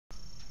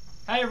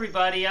Hi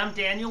everybody, I'm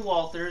Daniel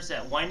Walters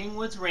at Winding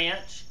Woods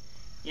Ranch,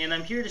 and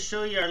I'm here to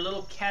show you our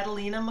little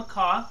Catalina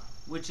Macaw,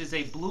 which is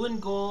a blue and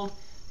gold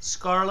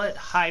Scarlet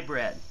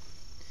Hybrid.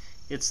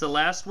 It's the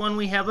last one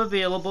we have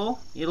available.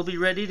 It'll be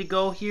ready to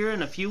go here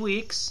in a few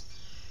weeks.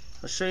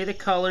 I'll show you the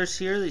colors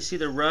here. You see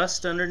the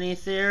rust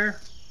underneath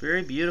there?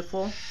 Very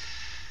beautiful.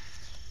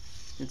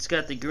 It's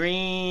got the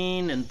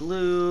green and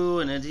blue,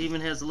 and it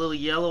even has a little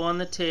yellow on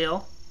the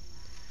tail.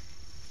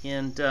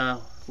 And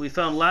we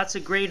found lots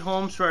of great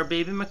homes for our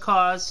baby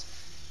macaws.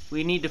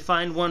 We need to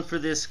find one for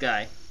this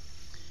guy.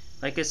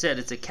 Like I said,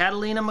 it's a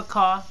Catalina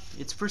Macaw.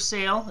 It's for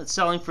sale. It's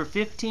selling for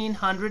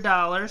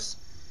 $1,500.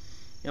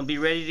 It'll be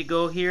ready to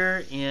go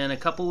here in a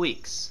couple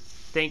weeks.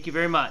 Thank you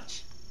very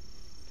much.